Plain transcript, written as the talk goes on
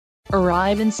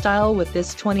Arrive in style with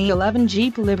this 2011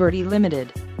 Jeep Liberty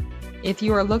Limited. If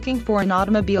you are looking for an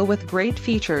automobile with great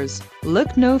features,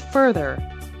 look no further.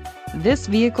 This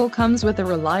vehicle comes with a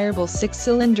reliable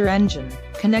 6-cylinder engine,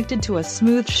 connected to a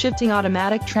smooth shifting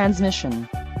automatic transmission.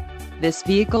 This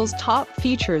vehicle's top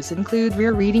features include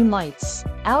rear reading lights,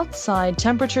 outside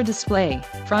temperature display,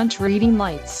 front reading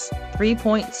lights,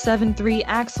 3.73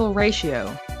 axle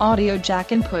ratio, audio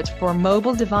jack input for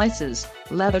mobile devices,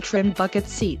 leather-trimmed bucket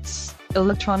seats,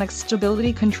 electronic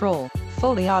stability control,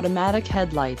 fully automatic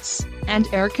headlights, and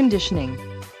air conditioning.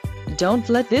 Don't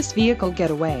let this vehicle get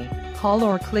away. Call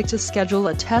or click to schedule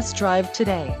a test drive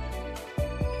today.